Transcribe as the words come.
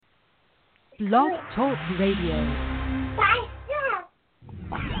Blog Talk Radio.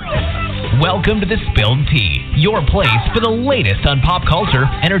 Welcome to The Spilled Tea, your place for the latest on pop culture,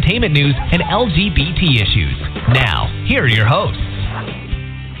 entertainment news, and LGBT issues. Now, here are your hosts.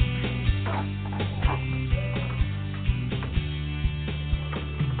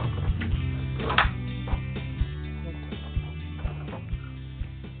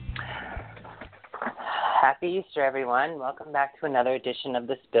 Happy Easter, everyone. Welcome back to another edition of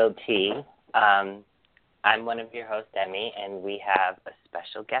The Spilled Tea. I'm one of your hosts, Emmy, and we have a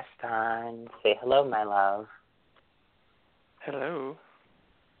special guest on. Say hello, my love. Hello.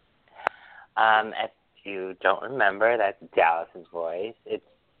 If you don't remember, that's Dallas's voice. It's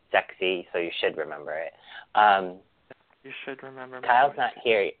sexy, so you should remember it. You should remember my Kyle's voice. not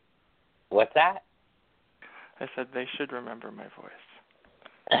here. What's that? I said they should remember my voice.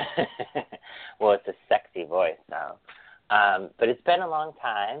 Well, it's a sexy voice, though. But it's been a long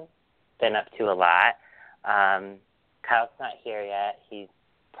time. Been up to a lot. Kyle's not here yet. He's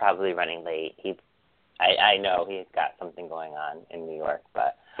probably running late. I know he's got something going on in New York,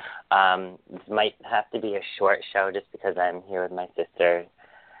 but this might have to be a short show just because I'm here with my sister,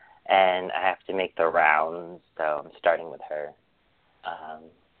 and I have to make the rounds, so I'm starting with her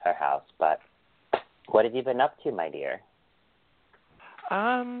house. But what have you been up to, my dear?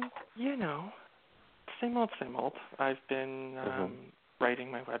 You know, same old. I've been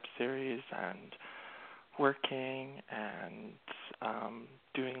writing my web series and working and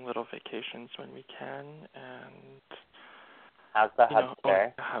doing little vacations when we can. And how's the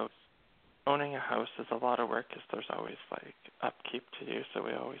hubster? Owning a house is a lot of work because there's always like upkeep to do. So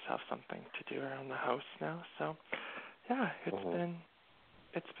we always have something to do around the house now. So yeah, it's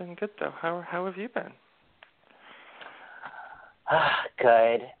been good though. How have you been?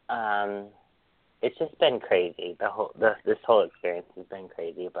 Good. It's just been crazy. This whole experience has been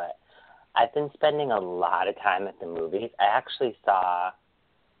crazy, but I've been spending a lot of time at the movies. I actually saw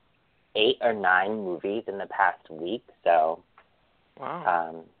 8 or 9 movies in the past week, so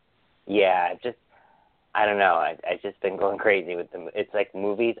wow. Yeah, I don't know. I've just been going crazy with them. It's like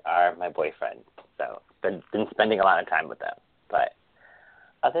movies are my boyfriend, so been spending a lot of time with them. But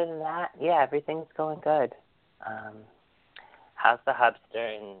other than that, yeah, everything's going good. How's the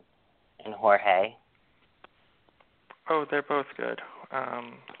hubster and Jorge? Oh, they're both good.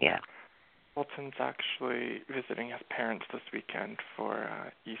 Yeah. Colton's actually visiting his parents this weekend for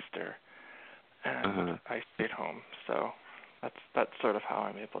Easter, and I stayed home. So that's sort of how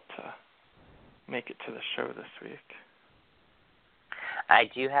I'm able to make it to the show this week. I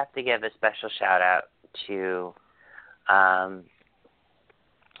do have to give a special shout out to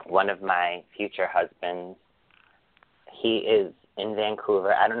one of my future husbands. He is in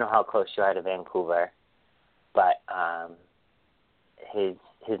Vancouver. I don't know how close you are to Vancouver, but his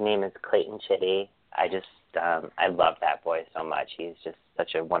name is Clayton Chitty. I love that boy so much. He's just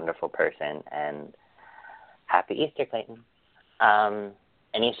such a wonderful person, and happy Easter, Clayton.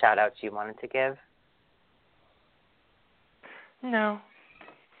 Any shout outs you wanted to give? No.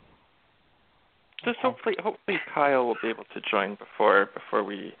 Just hopefully Kyle will be able to join before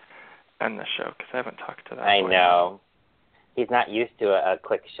we end the show, because I haven't talked to that boy. I know. He's not used to a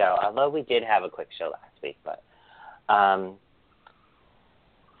quick show, although we did have a quick show last week. But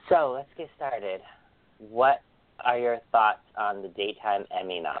so let's get started. What are your thoughts on the Daytime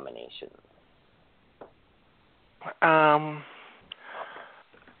Emmy nominations? I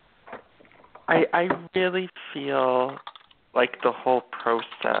really feel like the whole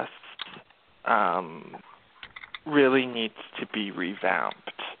process really needs to be revamped.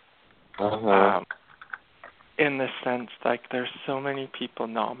 In the sense, like, there's so many people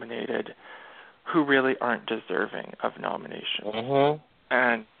nominated who really aren't deserving of nominations.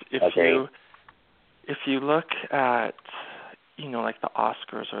 And if you look at, like the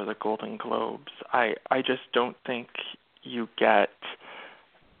Oscars or the Golden Globes, I just don't think you get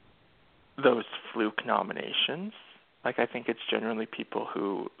those fluke nominations. Like, I think it's generally people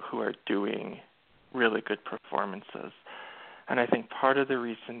who are doing really good performances. And I think part of the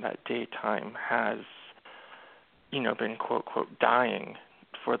reason that Daytime has been quote dying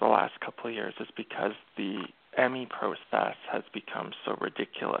for the last couple of years is because the Emmy process has become so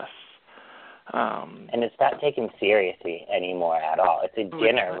ridiculous. And it's not taken seriously anymore at all. It's a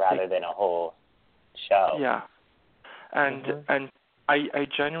dinner rather than a whole show. Yeah. And I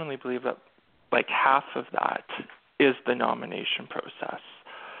genuinely believe that like half of that is the nomination process.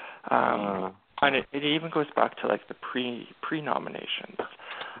 And it even goes back to like the pre-nominations. I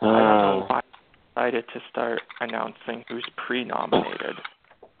don't know why I decided to start announcing who's pre-nominated.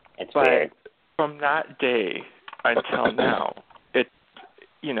 It's weird. From that day until now,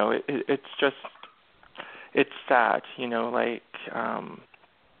 it's sad, like,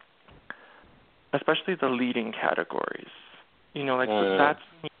 especially the leading categories. Like that's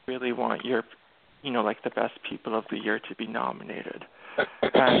when you really want your, like the best people of the year to be nominated.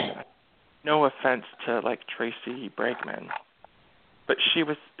 And no offense to like Tracy Bregman, but she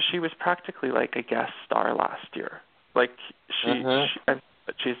was practically like a guest star last year. Like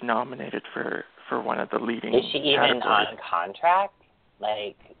she's nominated for one of the leading. Is she even categories. on contract?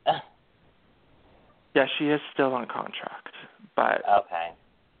 Like. Yeah, she is still on contract, but okay.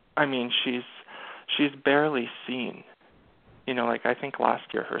 I mean, she's barely seen. Like I think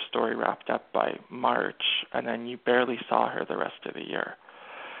last year her story wrapped up by March, and then you barely saw her the rest of the year.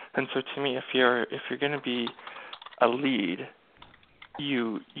 And so to me, if you're going to be a lead,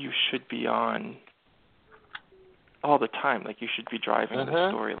 you should be on all the time. Like you should be driving the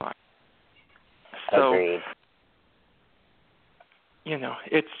storyline. So, agreed.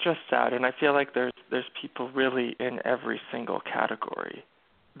 It's just sad, and I feel like there's people really in every single category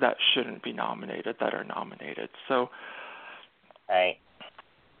that shouldn't be nominated that are nominated. So, right.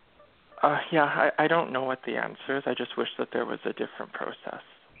 I don't know what the answer is. I just wish that there was a different process.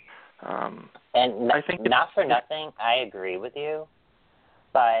 And I think not for nothing, I agree with you,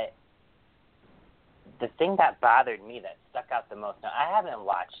 but the thing that bothered me, that stuck out the most, now I haven't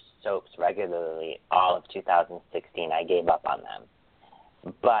watched soaps regularly all of 2016. I gave up on them.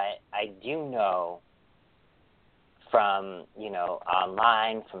 But I do know from,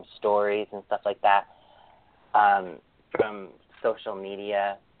 online, from stories and stuff like that, from social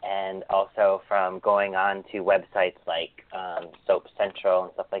media, and also from going on to websites like Soap Central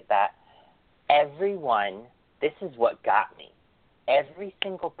and stuff like that, everyone, this is what got me, every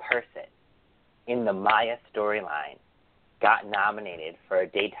single person in the Maya storyline got nominated for a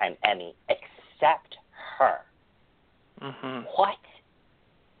Daytime Emmy except her. Mm-hmm. What?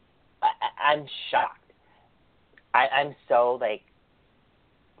 I'm shocked. I'm so,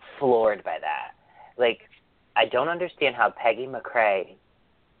 floored by that. I don't understand how Peggy McCrae,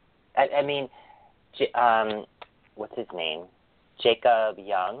 what's his name? Jacob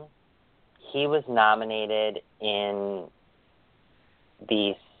Young, he was nominated in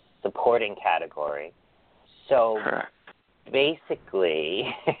the supporting category. So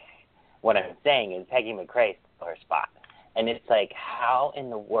basically, what I'm saying is Peggy McCrae stole her spot. And it's like, how in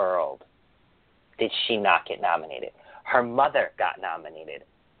the world did she not get nominated? Her mother got nominated,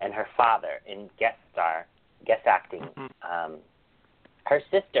 and her father in guest acting. Mm-hmm. Her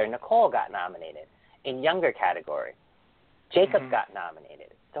sister, Nicole, got nominated in younger category. Jacob got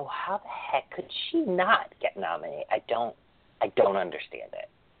nominated. So how the heck could she not get nominated? I don't understand it.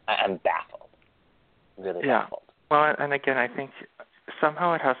 I'm baffled. Really baffled. Well, and again, I think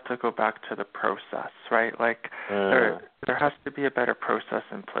somehow it has to go back to the process, right? There has to be a better process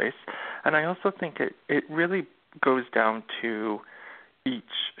in place. And I also think it really goes down to each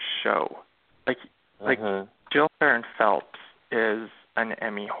show. Like Jill Farren Phelps is an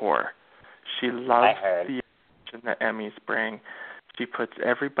Emmy whore. She loves the attention that Emmys bring. She puts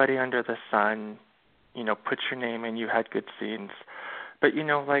everybody under the sun, puts your name in, you had good scenes. But,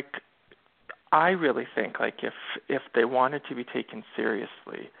 I really think, if they wanted to be taken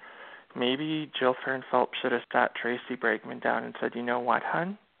seriously, maybe Jill Farren Phelps should have sat Tracy Bregman down and said, you know what,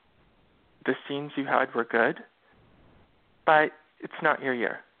 hun? The scenes you had were good, but it's not your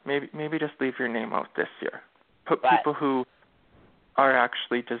year. Maybe just leave your name out this year. Put people who are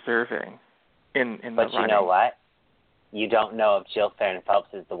actually deserving in the running. But you know what? You don't know if Jill Farren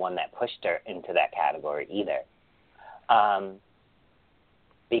Phelps is the one that pushed her into that category either.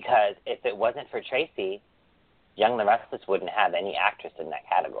 Because if it wasn't for Tracy, Young and the Restless wouldn't have any actress in that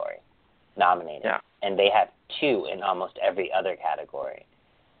category nominated. Yeah. And they have 2 in almost every other category.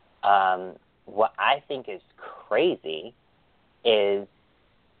 What I think is crazy is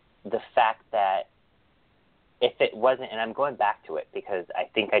the fact that if it wasn't, and I'm going back to it because I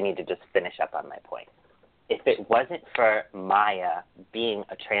think I need to just finish up on my point. If it wasn't for Maya being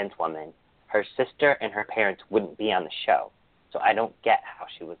a trans woman, her sister and her parents wouldn't be on the show. So I don't get how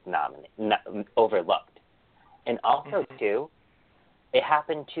she was overlooked. And also, too, it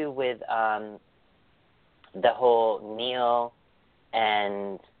happened, too, with the whole Neil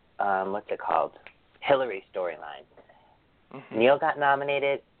and, Hillary storyline. Mm-hmm. Neil got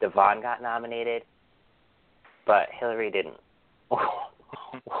nominated, Devon got nominated, but Hillary didn't.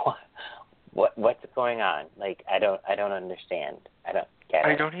 What's going on? I don't understand. I don't get it.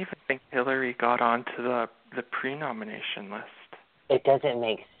 I don't even think Hillary got onto the pre-nomination list. It doesn't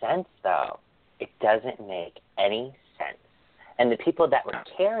make sense, though. It doesn't make any sense. And the people that were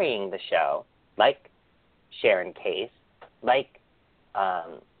carrying the show, like Sharon Case, like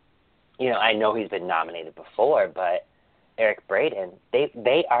I know he's been nominated before, but Eric Braeden,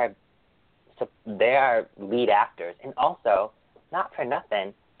 they are lead actors, and also, not for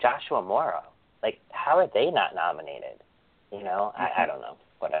nothing, Joshua Morrow. Like, how are they not nominated? I don't know.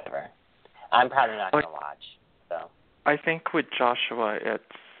 Whatever. I'm probably not going to watch. So I think with Joshua,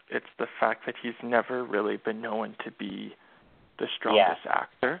 it's the fact that he's never really been known to be the strongest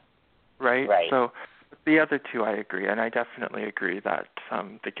actor, right? Right. So the other two, I agree, and I definitely agree that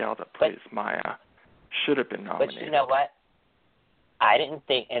the gal that plays Maya should have been nominated. But you know what? I didn't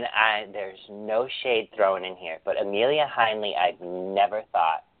think, and there's no shade thrown in here, but Amelia Heinle, I've never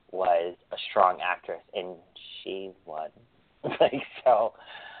thought was a strong actress, and she won. So,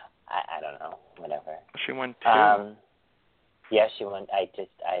 I don't know, whatever. She won too. Yeah, she won. I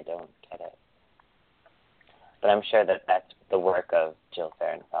don't get it. But I'm sure that that's the work of Jill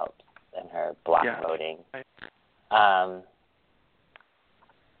Farren Phelps and her block voting.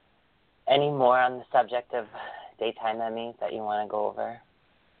 Any more on the subject of daytime Emmys that you want to go over?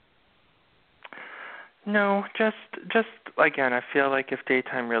 No, just again, I feel like if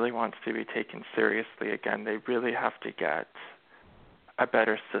daytime really wants to be taken seriously again, they really have to get a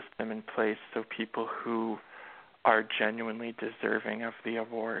better system in place so people who are genuinely deserving of the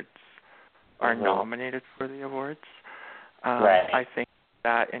awards are nominated for the awards. Right. I think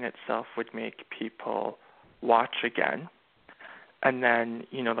that in itself would make people watch again. And then,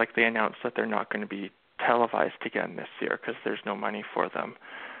 like they announced that they're not going to be televised again this year because there's no money for them.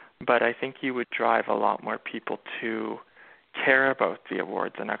 But I think you would drive a lot more people to care about the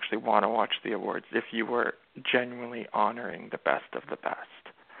awards and actually want to watch the awards if you were genuinely honoring the best of the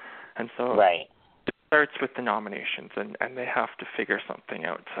best. And so it starts with the nominations, and they have to figure something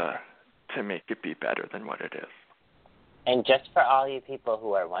out to make it be better than what it is. And just for all you people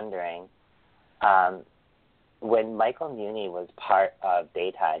who are wondering, when Michael Muhney was part of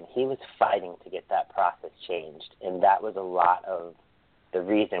Daytime, he was fighting to get that process changed, and that was a lot of the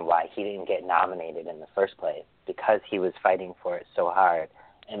reason why he didn't get nominated in the first place, because he was fighting for it so hard.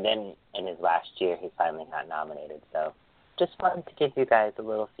 And then in his last year, he finally got nominated. So just wanted to give you guys a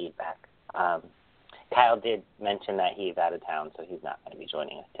little feedback. Kyle did mention that he's out of town, so he's not going to be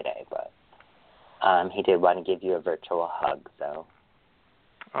joining us today, but he did want to give you a virtual hug. So.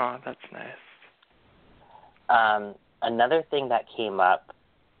 Oh, that's nice. Another thing that came up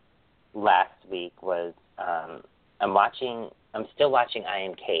last week was I'm still watching I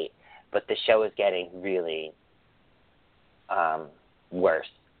Am Kate, but the show is getting really worse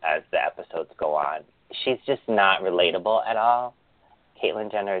as the episodes go on. She's just not relatable at all. Caitlyn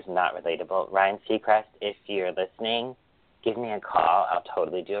Jenner is not relatable. Ryan Seacrest, if you're listening, give me a call. I'll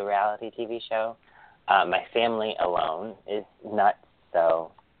totally do a reality TV show. My family alone is nuts,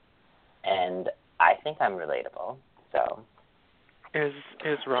 and I think I'm relatable. So, is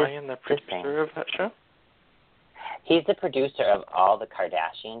Ryan the producer of that show? He's the producer of all the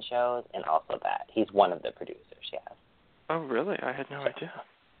Kardashian shows and also that. He's one of the producers, yes. Oh, really? I had no idea.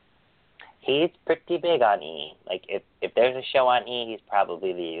 He's pretty big on E. Like, if there's a show on E, he's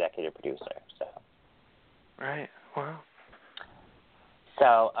probably the executive producer. So. Right. Wow.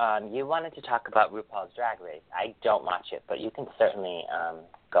 So, you wanted to talk about RuPaul's Drag Race. I don't watch it, but you can certainly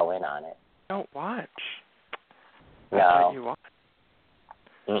go in on it. Don't watch. No. I thought you watched.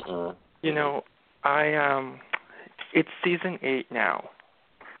 Mm-mm. It's season 8 now,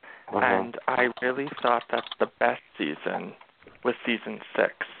 and I really thought that the best season was season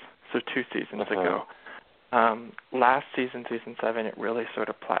 6, so 2 seasons ago. Last season, season 7, it really sort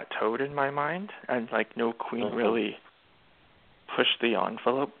of plateaued in my mind, and no queen really pushed the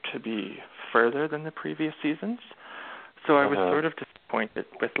envelope to be further than the previous seasons. So I was sort of disappointed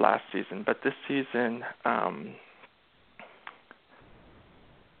with last season, but this season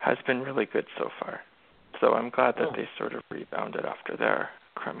has been really good so far. So I'm glad that they sort of rebounded after their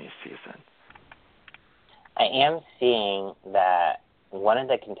crummy season. I am seeing that one of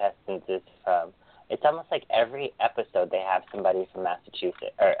the contestants is from, it's almost like every episode they have somebody from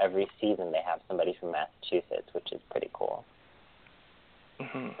Massachusetts, or every season they have somebody from Massachusetts, which is pretty cool.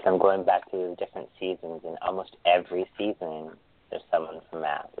 So I'm going back to different seasons, and almost every season there's someone from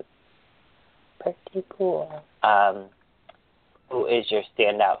Mass. It's pretty cool. Who is your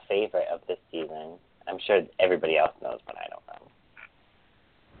standout favorite of this season? I'm sure everybody else knows, but I don't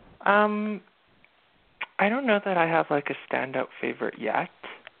know. I don't know that I have a standout favorite yet.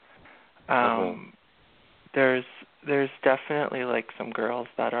 There's definitely some girls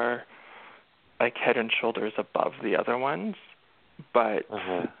that are head and shoulders above the other ones, but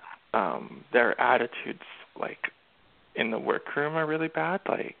their attitudes in the workroom are really bad.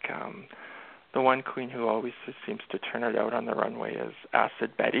 The one queen who always seems to turn it out on the runway is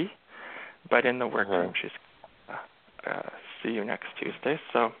Acid Betty, but in the workroom she's see you next Tuesday.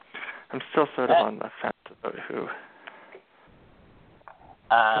 So I'm still sort of on the fence about who.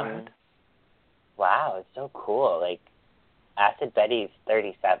 Go ahead. Wow, it's so cool. Like, Acid Betty's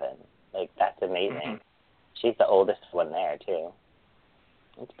 37. Like, that's amazing. Mm-hmm. She's the oldest one there, too.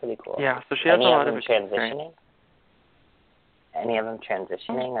 It's pretty cool. Yeah, so she has Any a lot of of them experience. transitioning? Any of them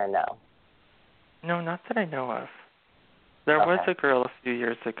transitioning or no? No, not that I know of. There was a girl a few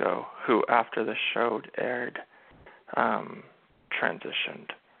years ago who, after the show aired, transitioned.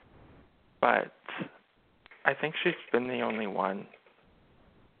 But I think she's been the only one,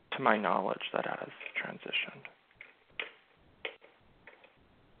 to my knowledge, that has transitioned.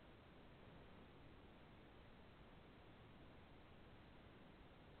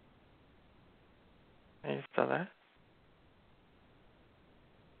 Are you still there?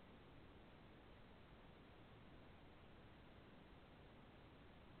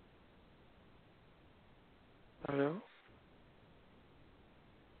 Hello?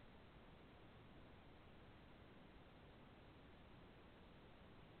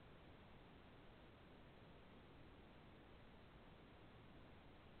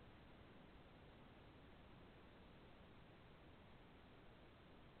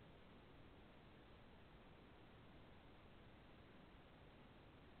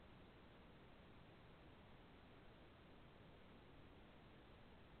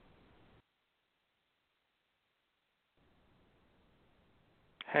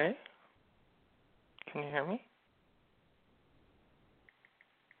 Hey? Can you hear me?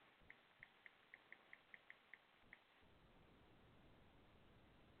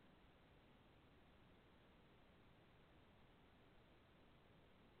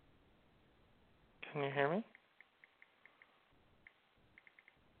 Can you hear me?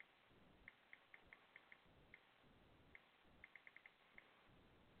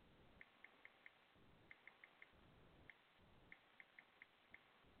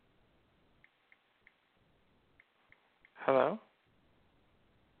 Hello?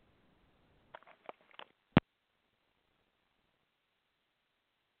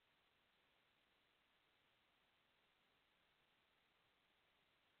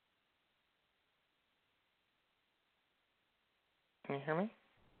 Can you hear me?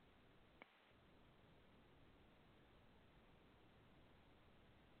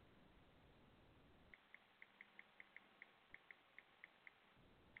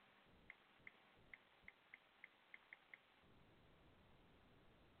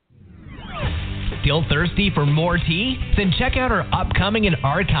 Still thirsty for more tea? Then check out our upcoming and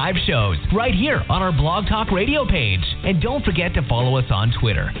archive shows right here on our Blog Talk Radio page. And don't forget to follow us on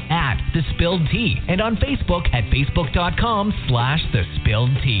Twitter @TheSpilledTea and on Facebook at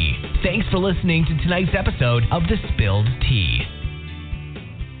facebook.com/TheSpilledTea. Thanks for listening to tonight's episode of The Spilled Tea.